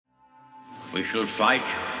We shall fight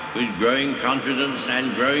with growing confidence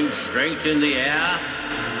and growing strength in the air.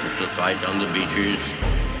 We shall fight on the beaches.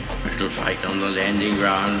 We shall fight on the landing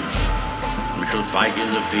grounds. We shall fight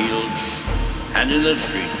in the fields and in the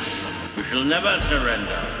streets. We shall never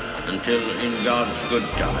surrender until, in God's good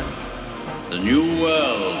time, the new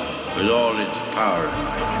world, with all its power and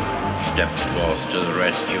might, steps forth to the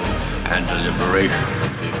rescue and the liberation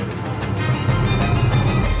of people.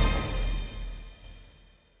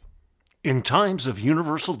 In times of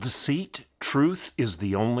universal deceit, truth is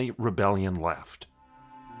the only rebellion left.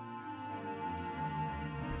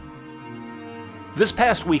 This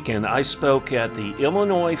past weekend, I spoke at the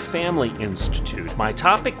Illinois Family Institute. My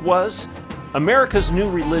topic was America's New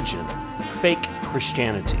Religion, Fake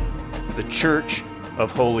Christianity, the Church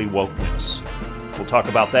of Holy Wokeness. We'll talk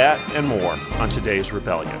about that and more on today's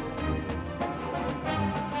Rebellion.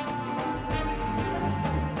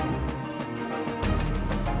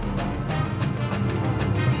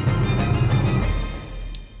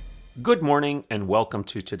 Good morning and welcome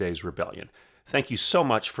to today's Rebellion. Thank you so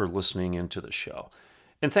much for listening into the show.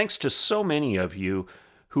 And thanks to so many of you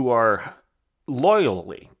who are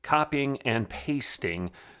loyally copying and pasting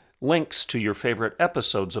links to your favorite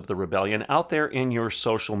episodes of the Rebellion out there in your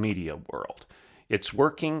social media world. It's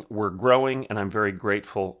working, we're growing, and I'm very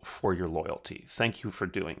grateful for your loyalty. Thank you for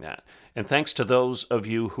doing that. And thanks to those of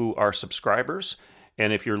you who are subscribers.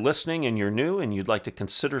 And if you're listening and you're new and you'd like to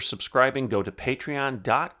consider subscribing, go to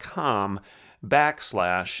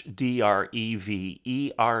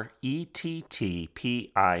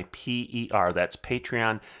patreon.com/DREVERETTPIPER. That's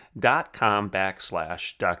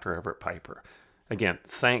patreon.com/Dr. Everett Piper. Again,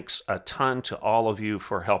 thanks a ton to all of you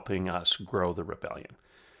for helping us grow the Rebellion.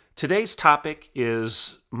 Today's topic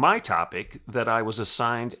is my topic that I was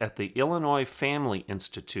assigned at the Illinois Family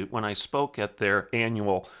Institute when I spoke at their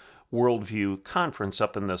annual Worldview Conference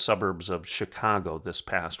up in the suburbs of Chicago this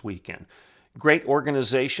past weekend. Great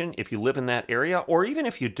organization. If you live in that area, or even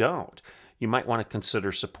if you don't, you might want to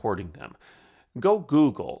consider supporting them. Go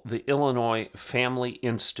Google the Illinois Family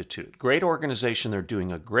Institute. Great organization. They're doing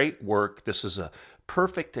a great work. This is a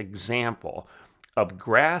perfect example of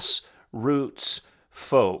grassroots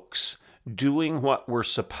folks doing what we're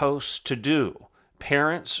supposed to do.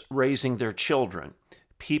 Parents raising their children.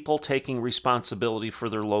 People taking responsibility for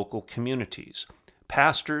their local communities,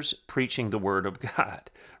 pastors preaching the Word of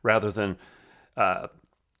God rather than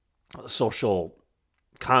social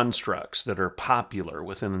constructs that are popular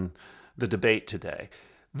within the debate today.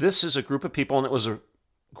 This is a group of people, and it was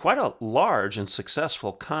quite a large and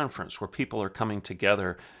successful conference where people are coming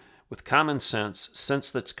together with common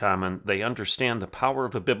sense that's common. They understand the power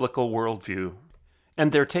of a biblical worldview,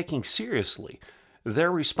 and they're taking seriously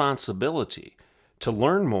their responsibility to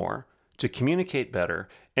learn more, to communicate better,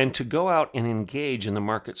 and to go out and engage in the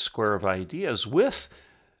market square of ideas with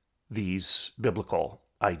these biblical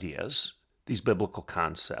ideas, these biblical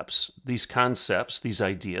concepts, these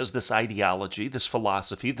ideas, this ideology, this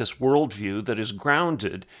philosophy, this worldview that is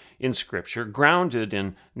grounded in Scripture, grounded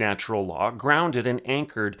in natural law, grounded and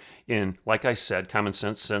anchored in, like I said, common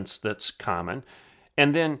sense that's common,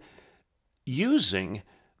 and then using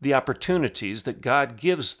the opportunities that God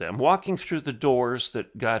gives them, walking through the doors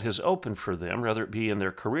that God has opened for them, whether it be in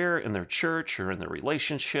their career, in their church, or in their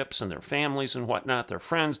relationships, and their families and whatnot, their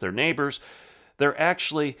friends, their neighbors. They're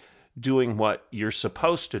actually doing what you're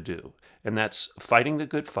supposed to do, and that's fighting the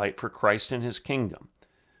good fight for Christ and His kingdom.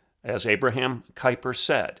 As Abraham Kuyper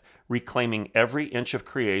said, reclaiming every inch of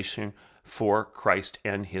creation for Christ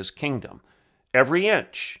and His kingdom. Every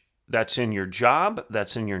inch. That's in your job,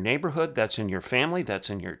 that's in your neighborhood, that's in your family, that's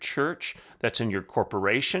in your church, that's in your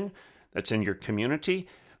corporation, that's in your community,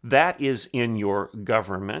 that is in your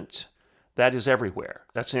government, that is everywhere.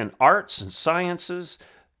 That's in arts and sciences,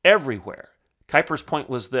 everywhere. Kuyper's point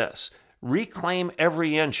was this: reclaim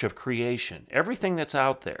every inch of creation, everything that's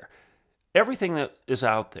out there. Everything that is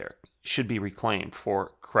out there should be reclaimed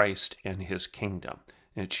for Christ and His kingdom.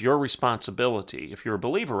 And it's your responsibility, if you're a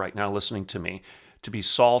believer right now listening to me, to be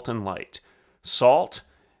salt and light. Salt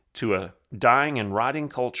to a dying and rotting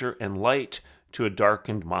culture, and light to a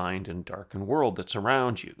darkened mind and darkened world that's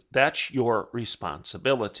around you. That's your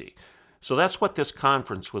responsibility. So that's what this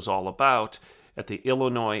conference was all about at the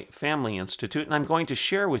Illinois Family Institute, and I'm going to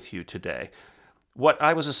share with you today what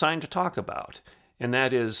I was assigned to talk about, and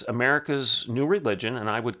that is America's new religion, and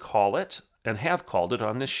I would call it, and have called it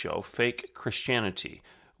on this show, fake Christianity.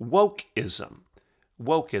 Wokeism.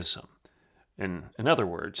 Wokeism. In other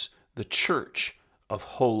words, the Church of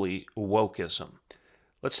Holy Wokeism.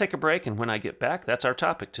 Let's take a break, and when I get back, that's our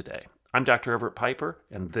topic today. I'm Dr. Everett Piper,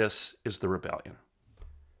 and this is The Rebellion.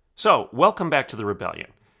 So, welcome back to The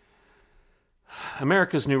Rebellion.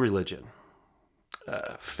 America's new religion,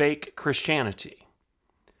 fake Christianity.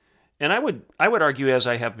 And I would argue, as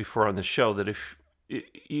I have before on the show, that if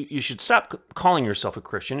you should stop calling yourself a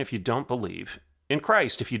Christian if you don't believe in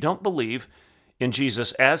Christ, if you don't believe in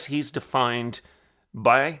Jesus as he's defined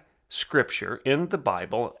by Scripture in the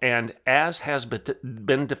Bible and as has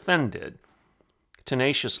been defended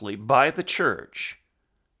tenaciously by the church,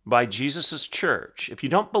 by Jesus' church. If you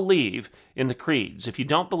don't believe in the creeds, if you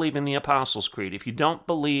don't believe in the Apostles' Creed, if you don't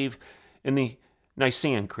believe in the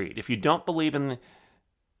Nicene Creed, if you don't believe in the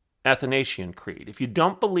Athanasian Creed, if you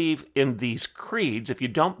don't believe in these creeds, if you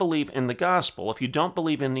don't believe in the gospel, if you don't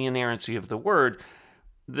believe in the inerrancy of the word,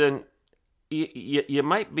 then you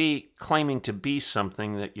might be claiming to be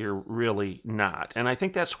something that you're really not. And I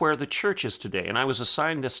think that's where the church is today. And I was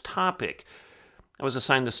assigned this topic.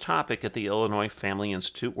 at the Illinois Family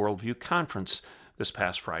Institute Worldview Conference this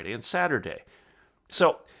past Friday and Saturday.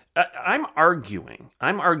 So I'm arguing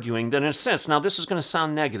that in a sense, now this is going to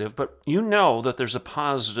sound negative, but you know that there's a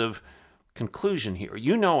positive conclusion here.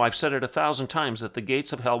 You know, I've said it 1,000 times, that the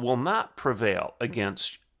gates of hell will not prevail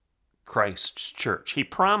against Christ's church. He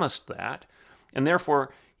promised that, and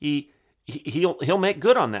therefore he'll make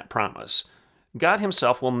good on that promise. God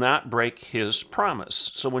himself will not break his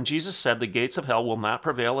promise. So when Jesus said the gates of hell will not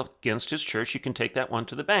prevail against his church, you can take that one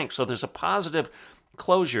to the bank. So there's a positive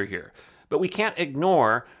closure here. But we can't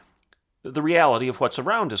ignore the reality of what's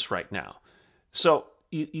around us right now. So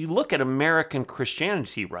you look at American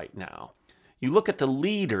Christianity right now. You look at the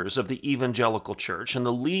leaders of the evangelical church and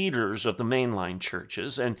the leaders of the mainline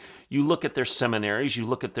churches, and you look at their seminaries, you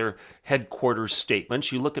look at their headquarters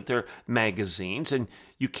statements, you look at their magazines, and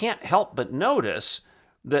you can't help but notice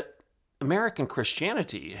that American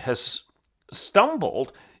Christianity has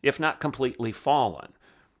stumbled, if not completely fallen.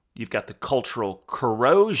 You've got the cultural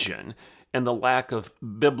corrosion and the lack of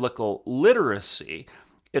biblical literacy.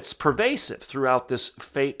 It's pervasive throughout this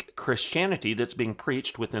fake Christianity that's being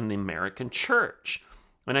preached within the American church.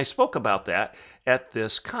 And I spoke about that at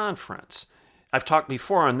this conference. I've talked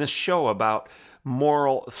before on this show about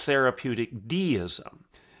moral therapeutic deism.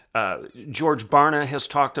 George Barna has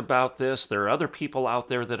talked about this. There are other people out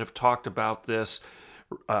there that have talked about this.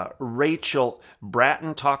 Rachel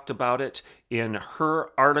Bratton talked about it in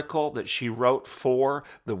her article that she wrote for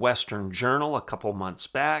the Western Journal a couple months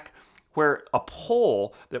back, where a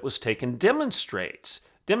poll that was taken demonstrates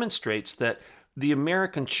that the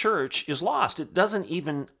American church is lost. It doesn't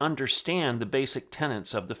even understand the basic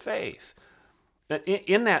tenets of the faith.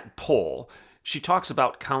 In that poll, she talks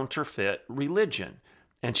about counterfeit religion,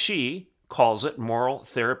 and she calls it moral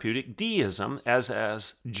therapeutic deism,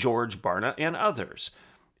 as George Barna and others.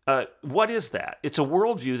 What is that? It's a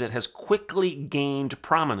worldview that has quickly gained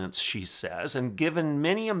prominence, she says, and given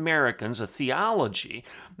many Americans a theology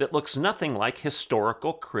that looks nothing like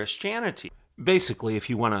historical Christianity. Basically, if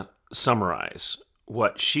you want to summarize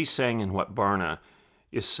what she's saying and what Barna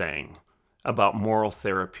is saying about moral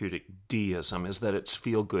therapeutic deism, is that it's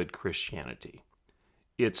feel-good Christianity.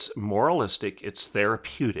 It's moralistic, it's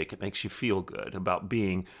therapeutic, it makes you feel good about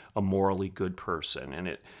being a morally good person. And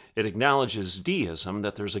it acknowledges deism,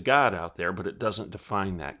 that there's a God out there, but it doesn't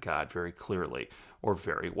define that God very clearly or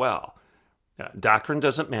very well. Doctrine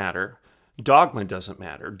doesn't matter, dogma doesn't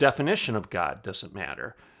matter, definition of God doesn't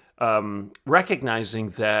matter.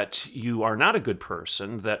 Recognizing that you are not a good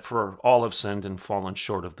person, that for all have sinned and fallen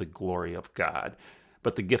short of the glory of God,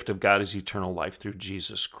 but the gift of God is eternal life through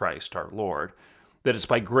Jesus Christ our Lord. That it's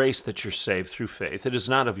by grace that you're saved through faith. It is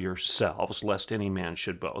not of yourselves, lest any man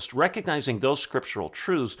should boast. Recognizing those scriptural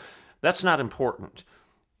truths, that's not important.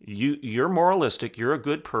 You're moralistic, you're a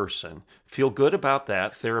good person. Feel good about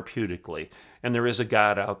that therapeutically. And there is a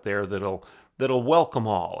God out there that'll welcome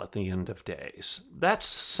all at the end of days. That's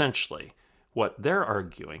essentially what they're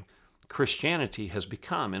arguing Christianity has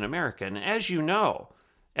become in America. And as you know,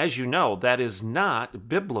 that is not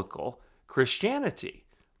biblical Christianity.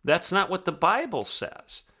 That's not what the Bible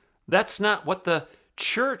says. That's not what the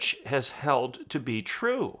church has held to be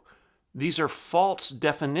true. These are false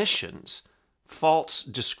definitions, false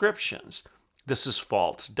descriptions. This is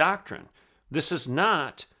false doctrine. This is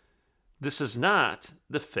not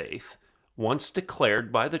the faith once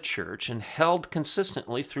declared by the church and held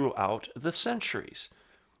consistently throughout the centuries.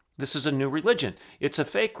 This is a new religion. It's a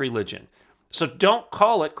fake religion. So don't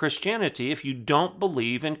call it Christianity if you don't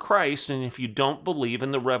believe in Christ and if you don't believe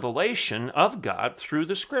in the revelation of God through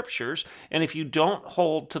the Scriptures and if you don't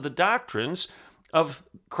hold to the doctrines of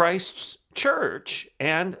Christ's church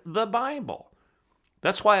and the Bible.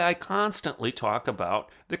 That's why I constantly talk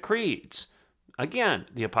about the creeds. Again,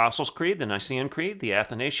 the Apostles' Creed, the Nicene Creed, the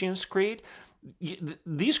Athanasian Creed.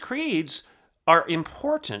 These creeds are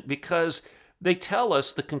important because they tell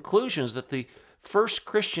us the conclusions that the first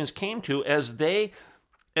Christians came to as they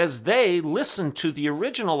listened to the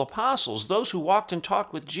original apostles, those who walked and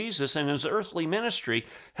talked with Jesus in his earthly ministry,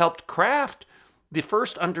 helped craft the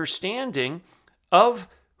first understanding of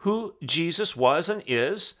who Jesus was and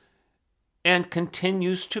is and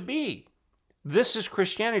continues to be. This is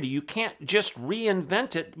Christianity. You can't just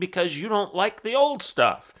reinvent it because you don't like the old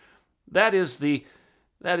stuff. That is the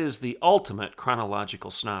ultimate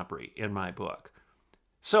chronological snobbery in my book.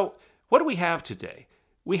 So, what do we have today?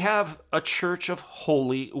 We have a church of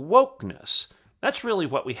holy wokeness. That's really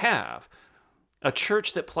what we have. A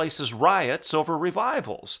church that places riots over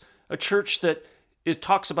revivals. A church that it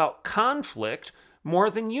talks about conflict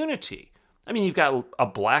more than unity. I mean, you've got a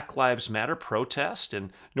Black Lives Matter protest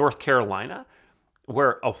in North Carolina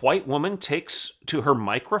where a white woman takes to her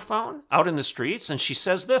microphone out in the streets and she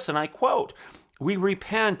says this, and I quote, "We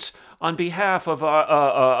repent on behalf of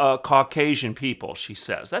Caucasian people," she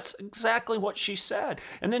says. That's exactly what she said.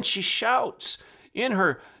 And then she shouts in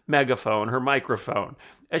her megaphone, her microphone,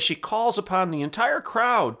 as she calls upon the entire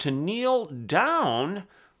crowd to kneel down,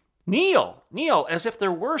 kneel, as if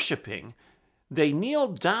they're worshiping. They kneel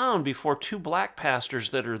down before two black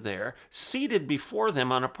pastors that are there, seated before them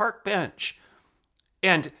on a park bench.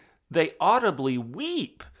 And they audibly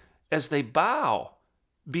weep as they bow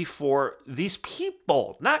before these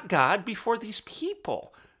people, not God, before these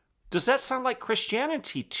people. Does that sound like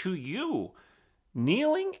Christianity to you?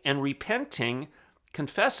 Kneeling and repenting,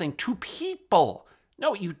 confessing to people.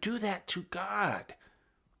 No, you do that to God.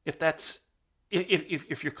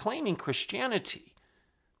 If you're claiming Christianity,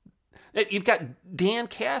 you've got Dan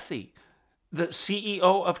Cathy, the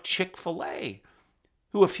CEO of Chick-fil-A,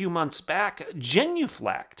 who a few months back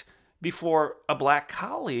genuflected before a black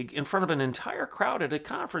colleague in front of an entire crowd at a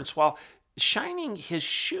conference while shining his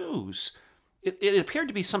shoes. It appeared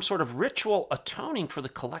to be some sort of ritual atoning for the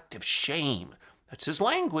collective shame. That's his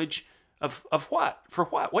language of what? For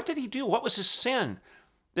what? What did he do? What was his sin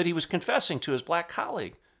that he was confessing to his black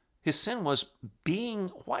colleague? His sin was being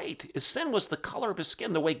white. His sin was the color of his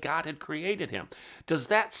skin, the way God had created him. Does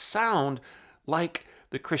that sound like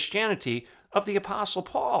the Christianity of the Apostle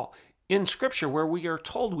Paul in Scripture, where we are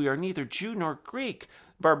told we are neither Jew nor Greek,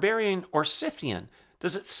 barbarian or Scythian?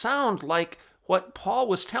 Does it sound like what Paul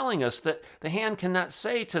was telling us, that the hand cannot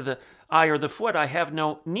say to the eye or the foot, "I have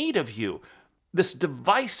no need of you"? This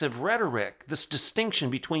divisive rhetoric, this distinction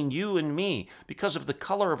between you and me because of the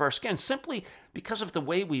color of our skin, simply because of the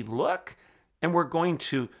way we look, and we're going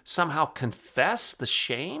to somehow confess the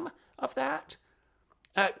shame of that?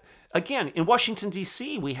 Again, in Washington,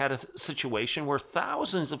 D.C., we had a situation where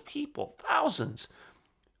thousands of people,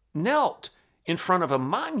 knelt in front of a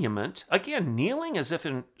monument, again, kneeling as if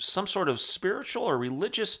in some sort of spiritual or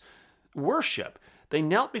religious worship. They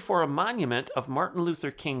knelt before a monument of Martin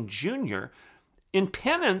Luther King Jr. in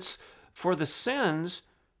penance for the sins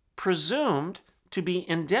presumed to be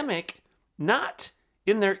endemic, not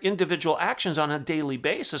in their individual actions on a daily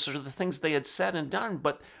basis or the things they had said and done,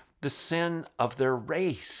 but the sin of their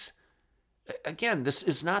race. Again, this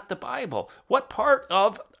is not the Bible. What part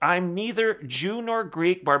of "I'm neither Jew nor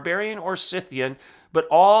Greek, barbarian or Scythian, but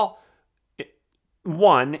all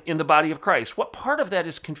one in the body of Christ"? What part of that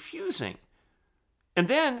is confusing? And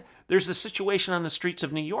then there's the situation on the streets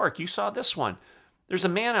of New York. You saw this one. There's a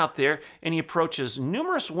man out there, and he approaches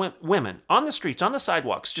numerous women on the streets, on the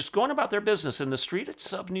sidewalks, just going about their business in the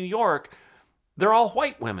streets of New York. They're all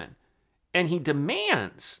white women. And he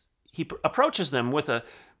approaches them with a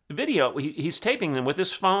video. He's taping them with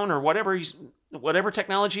his phone or whatever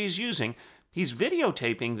technology he's using. He's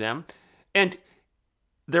videotaping them, and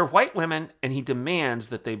they're white women, and he demands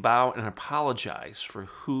that they bow and apologize for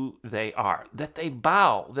who they are. That they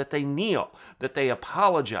bow, that they kneel, that they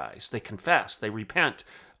apologize, they confess, they repent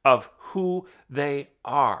of who they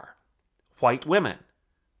are. White women.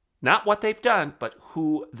 Not what they've done, but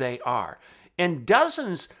who they are. And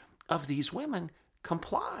dozens of these women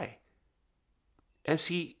comply as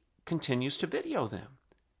he continues to video them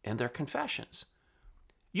and their confessions.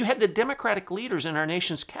 You had the Democratic leaders in our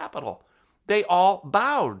nation's capital. They all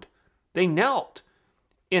bowed. They knelt.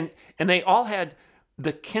 And they all had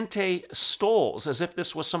the kente stoles, as if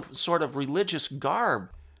this was some sort of religious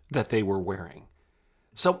garb that they were wearing.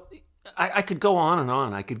 So I could go on and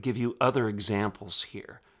on. I could give you other examples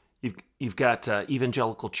here. You've got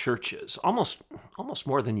evangelical churches, almost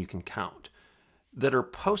more than you can count, that are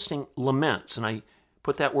posting laments, and I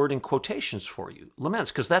put that word in quotations for you,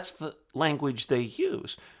 laments, because that's the language they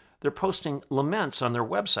use. They're posting laments on their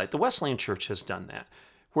website. The Wesleyan Church has done that,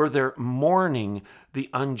 where they're mourning the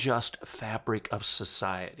unjust fabric of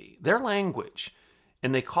society. Their language,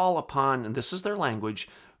 and they call upon, and this is their language,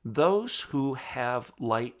 those who have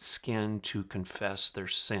light skin to confess their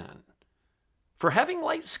sin. For having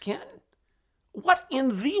light skin? What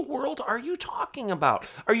in the world are you talking about?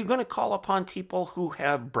 Are you going to call upon people who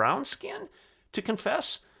have brown skin to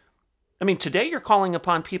confess? I mean, today you're calling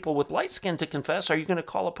upon people with light skin to confess. Are you going to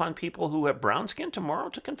call upon people who have brown skin tomorrow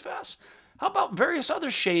to confess? How about various other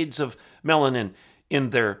shades of melanin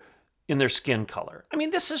in their skin color? I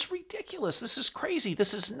mean, this is ridiculous. This is crazy.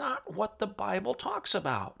 This is not what the Bible talks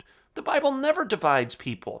about. The Bible never divides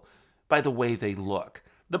people by the way they look.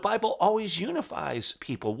 The Bible always unifies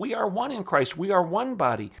people. We are one in Christ. We are one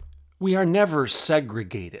body. We are never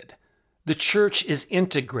segregated. The church is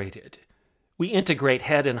integrated. We integrate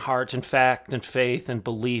head and heart and fact and faith and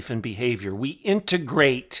belief and behavior. We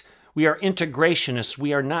integrate. We are integrationists.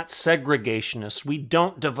 We are not segregationists. We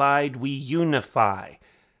don't divide. We unify.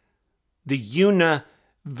 The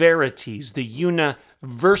univerities, the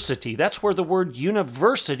university. That's where the word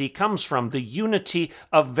university comes from. The unity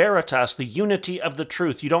of veritas, the unity of the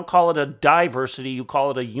truth. You don't call it a diversity. You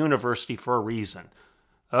call it a university for a reason.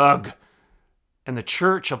 Ugh. And the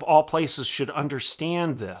church of all places should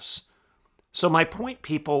understand this. So my point,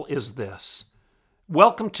 people, is this.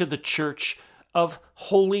 Welcome to the church of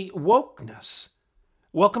holy wokeness.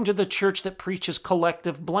 Welcome to the church that preaches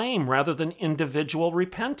collective blame rather than individual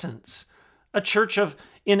repentance. A church of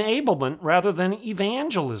enablement rather than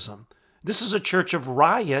evangelism. This is a church of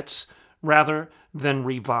riots rather than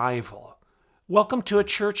revival. Welcome to a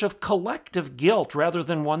church of collective guilt rather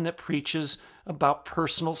than one that preaches about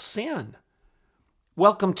personal sin.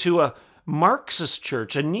 Welcome to a Marxist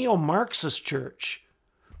church, a neo-Marxist church,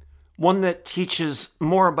 one that teaches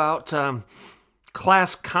more about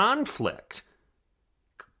class conflict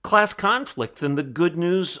than the good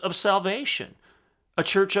news of salvation, a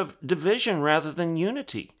church of division rather than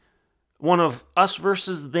unity, one of us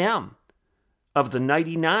versus them, of the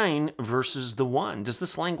 99 versus the one. Does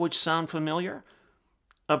this language sound familiar?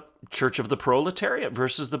 A church of the proletariat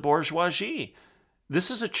versus the bourgeoisie. This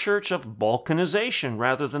is a church of balkanization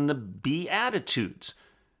rather than the Beatitudes.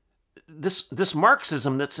 This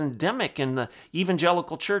Marxism that's endemic in the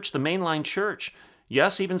evangelical church, the mainline church,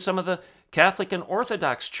 yes, even some of the Catholic and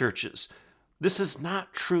Orthodox churches. This is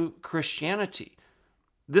not true Christianity.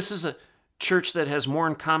 This is a church that has more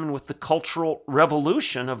in common with the Cultural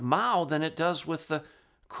Revolution of Mao than it does with the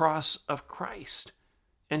cross of Christ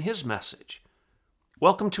and his message.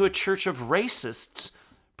 Welcome to a church of racists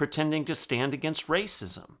pretending to stand against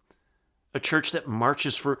racism. A church that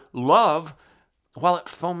marches for love while it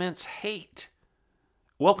foments hate.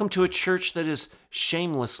 Welcome to a church that is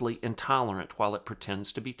shamelessly intolerant while it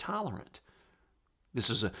pretends to be tolerant. This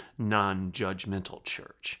is a non-judgmental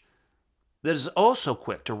church that is also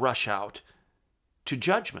quick to rush out to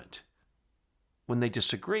judgment when they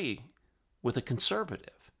disagree with a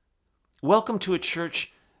conservative. Welcome to a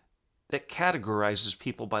church that categorizes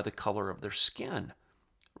people by the color of their skin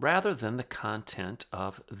rather than the content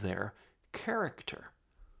of their character.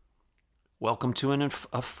 Welcome to an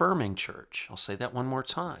affirming church. I'll say that one more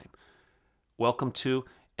time. Welcome to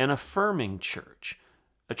an affirming church,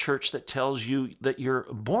 a church that tells you that you're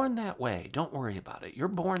born that way. Don't worry about it. You're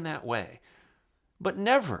born that way. But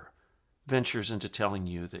never ventures into telling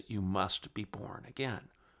you that you must be born again.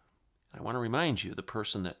 I want to remind you, the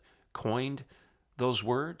person that coined those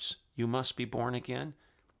words, you must be born again,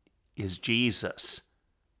 is Jesus.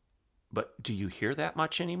 But do you hear that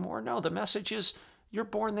much anymore? No, the message is you're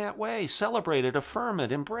born that way. Celebrate it, affirm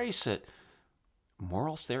it, embrace it.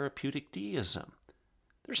 Moral therapeutic deism.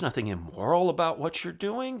 There's nothing immoral about what you're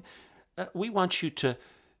doing. We want you to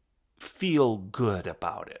feel good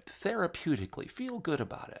about it. Therapeutically, feel good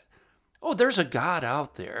about it. Oh, there's a God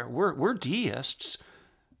out there. We're deists,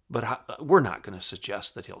 but we're not going to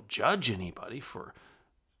suggest that he'll judge anybody for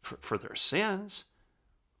their sins.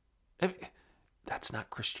 That's not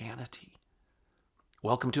Christianity.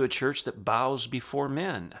 Welcome to a church that bows before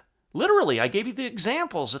men. Literally, I gave you the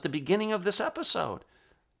examples at the beginning of this episode.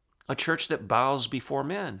 A church that bows before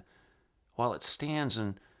men while it stands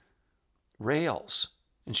and rails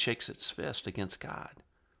and shakes its fist against God.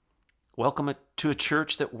 Welcome to a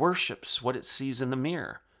church that worships what it sees in the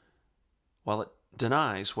mirror while it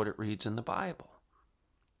denies what it reads in the Bible.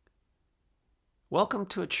 Welcome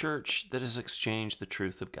to a church that has exchanged the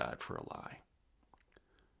truth of God for a lie.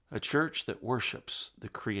 A church that worships the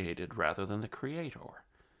created rather than the creator.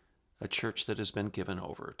 A church that has been given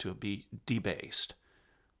over to be debased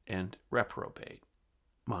and reprobate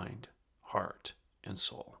mind, heart, and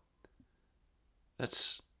soul.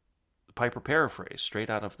 That's Piper paraphrase straight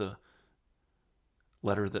out of the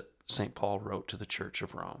letter that St. Paul wrote to the Church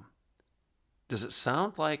of Rome. Does it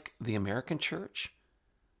sound like the American church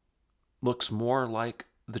looks more like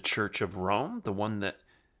the Church of Rome, the one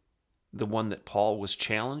that Paul was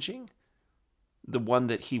challenging, the one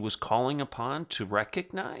that he was calling upon to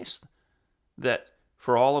recognize that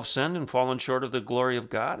for all have sinned and fallen short of the glory of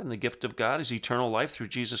God, and the gift of God is eternal life through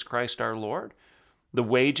Jesus Christ our Lord? The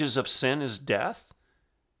wages of sin is death.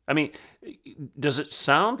 I mean, does it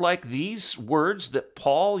sound like these words that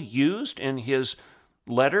Paul used in his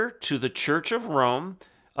letter to the Church of Rome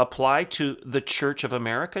apply to the Church of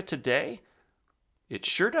America today? It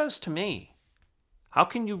sure does to me. How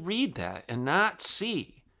can you read that and not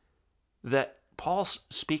see that Paul's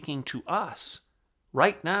speaking to us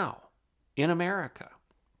right now in America?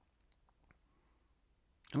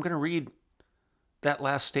 I'm going to read that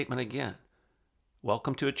last statement again.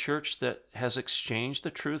 Welcome to a church that has exchanged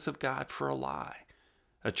the truth of God for a lie.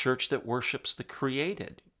 A church that worships the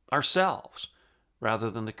created, ourselves,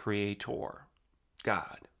 rather than the Creator,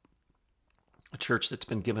 God. A church that's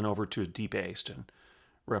been given over to a debased and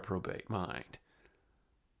reprobate mind.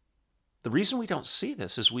 The reason we don't see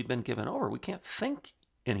this is we've been given over. We can't think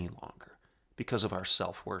any longer because of our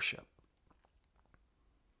self-worship.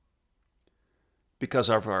 Because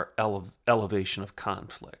of our elevation of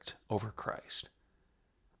conflict over Christ.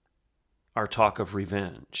 Our talk of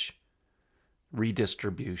revenge,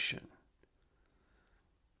 redistribution,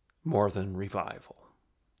 more than revival,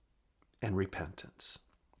 and repentance.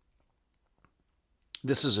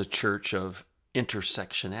 This is a church of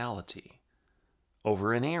intersectionality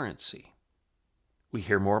over inerrancy. We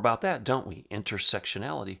hear more about that, don't we?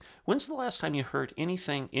 Intersectionality. When's the last time you heard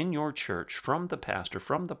anything in your church from the pastor,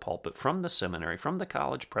 from the pulpit, from the seminary, from the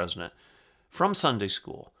college president, from Sunday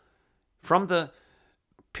school, from the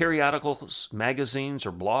periodicals, magazines,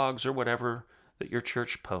 or blogs, or whatever that your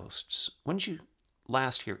church posts? When did you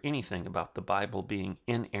last hear anything about the Bible being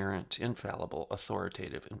inerrant, infallible,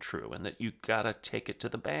 authoritative, and true, and that you gotta take it to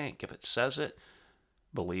the bank? If it says it,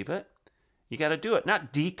 believe it. You gotta do it,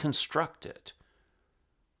 not deconstruct it,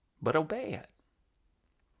 but obey it.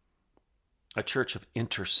 A church of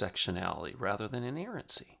intersectionality rather than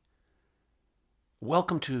inerrancy.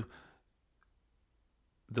 Welcome to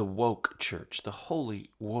the woke church, the holy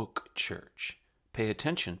woke church. Pay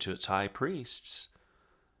attention to its high priests.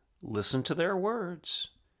 Listen to their words.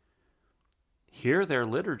 Hear their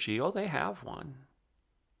liturgy. Oh, they have one.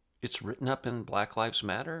 It's written up in Black Lives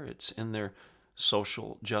Matter. It's in their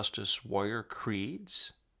social justice warrior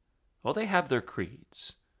creeds. Oh, they have their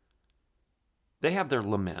creeds. They have their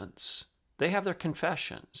laments. They have their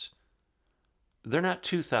confessions. They're not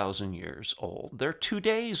 2,000 years old. They're 2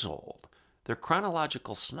 days old. Their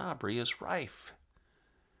chronological snobbery is rife.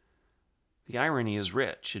 The irony is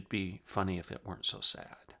rich. It'd be funny if it weren't so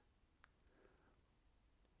sad.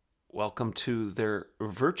 Welcome to their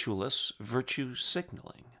virtueless virtue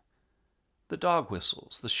signaling. The dog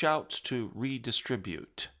whistles, the shouts to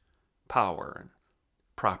redistribute power and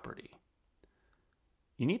property.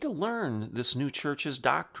 You need to learn this new church's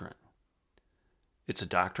doctrine. It's a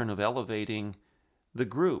doctrine of elevating the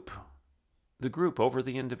group over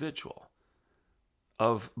the individual,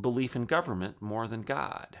 of belief in government more than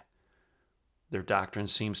God. Their doctrine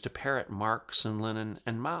seems to parrot Marx and Lenin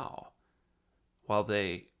and Mao, while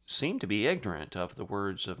they seem to be ignorant of the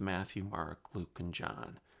words of Matthew, Mark, Luke, and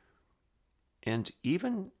John, and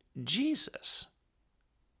even Jesus.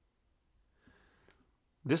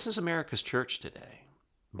 This is America's church today,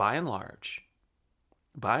 by and large.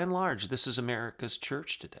 By and large, this is America's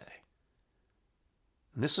church today.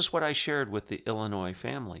 And this is what I shared with the Illinois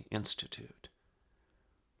Family Institute.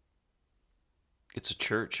 It's a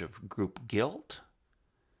church of group guilt.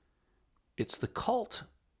 It's the cult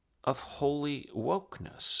of holy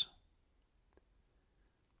wokeness.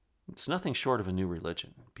 It's nothing short of a new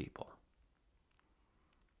religion, people.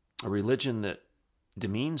 A religion that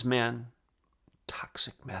demeans men,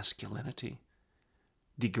 toxic masculinity,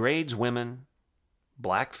 degrades women,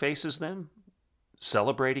 blackfaces them,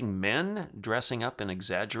 celebrating men dressing up in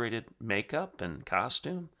exaggerated makeup and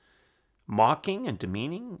costume, mocking and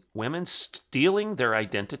demeaning women, stealing their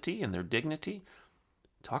identity and their dignity.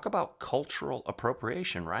 Talk about cultural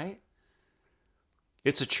appropriation, right?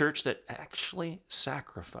 It's a church that actually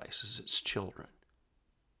sacrifices its children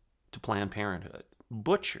to Planned Parenthood,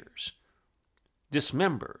 butchers,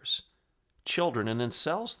 dismembers children, and then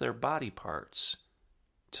sells their body parts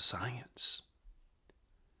to science.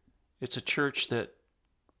 It's a church that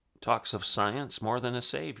talks of science more than a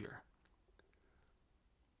savior.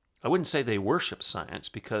 I wouldn't say they worship science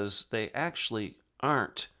because they actually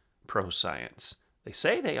aren't pro-science. They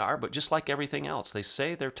say they are, but just like everything else, they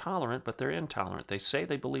say they're tolerant, but they're intolerant. They say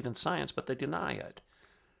they believe in science, but they deny it.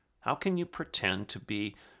 How can you pretend to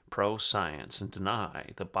be pro-science and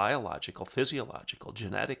deny the biological, physiological,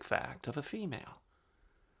 genetic fact of a female?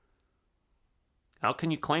 How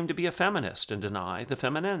can you claim to be a feminist and deny the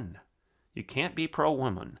feminine? You can't be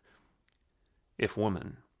pro-woman if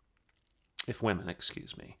women,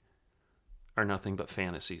 are nothing but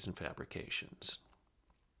fantasies and fabrications.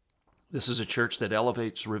 This is a church that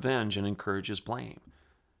elevates revenge and encourages blame.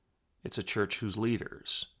 It's a church whose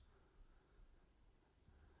leaders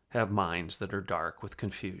have minds that are dark with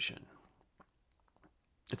confusion.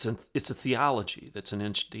 It's a theology that's an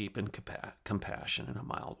inch deep in compassion and a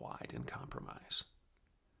mile wide in compromise.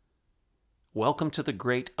 Welcome to the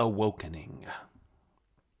great awakening.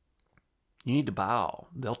 You need to bow.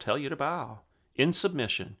 They'll tell you to bow in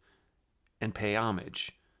submission and pay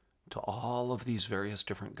homage to all of these various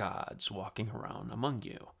different gods walking around among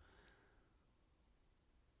you.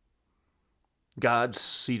 Gods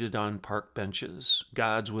seated on park benches,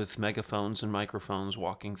 gods with megaphones and microphones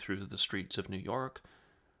walking through the streets of New York.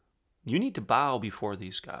 You need to bow before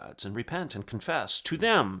these gods and repent and confess to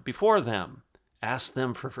them, before them. Ask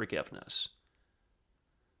them for forgiveness.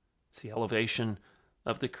 It's the elevation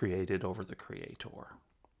of the created over the creator.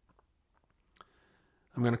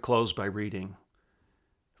 I'm going to close by reading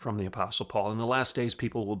from the Apostle Paul. In the last days,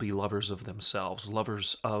 people will be lovers of themselves,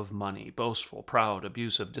 lovers of money, boastful, proud,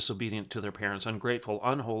 abusive, disobedient to their parents, ungrateful,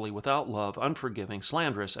 unholy, without love, unforgiving,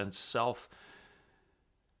 slanderous, and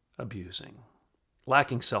self-abusing,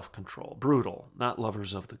 lacking self-control, brutal, not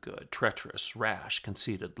lovers of the good, treacherous, rash,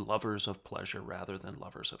 conceited, lovers of pleasure rather than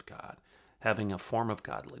lovers of God, having a form of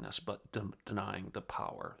godliness but denying the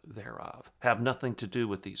power thereof. Have nothing to do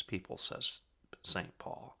with these people, says St.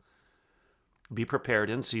 Paul. Be prepared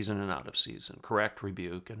in season and out of season. Correct,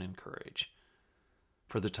 rebuke, and encourage.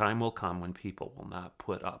 For the time will come when people will not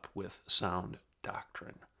put up with sound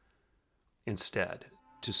doctrine. Instead,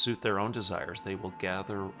 to suit their own desires, they will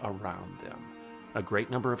gather around them a great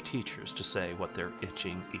number of teachers to say what their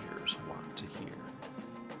itching ears want to hear.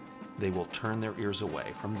 They will turn their ears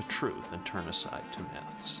away from the truth and turn aside to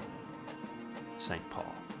myths. St.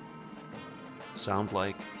 Paul. Sound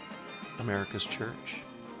like America's church?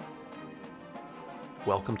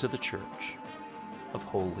 Welcome to the Church of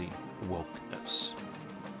Holy Wokeness.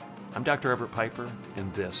 I'm Dr. Everett Piper,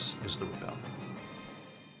 and this is The Rebellion.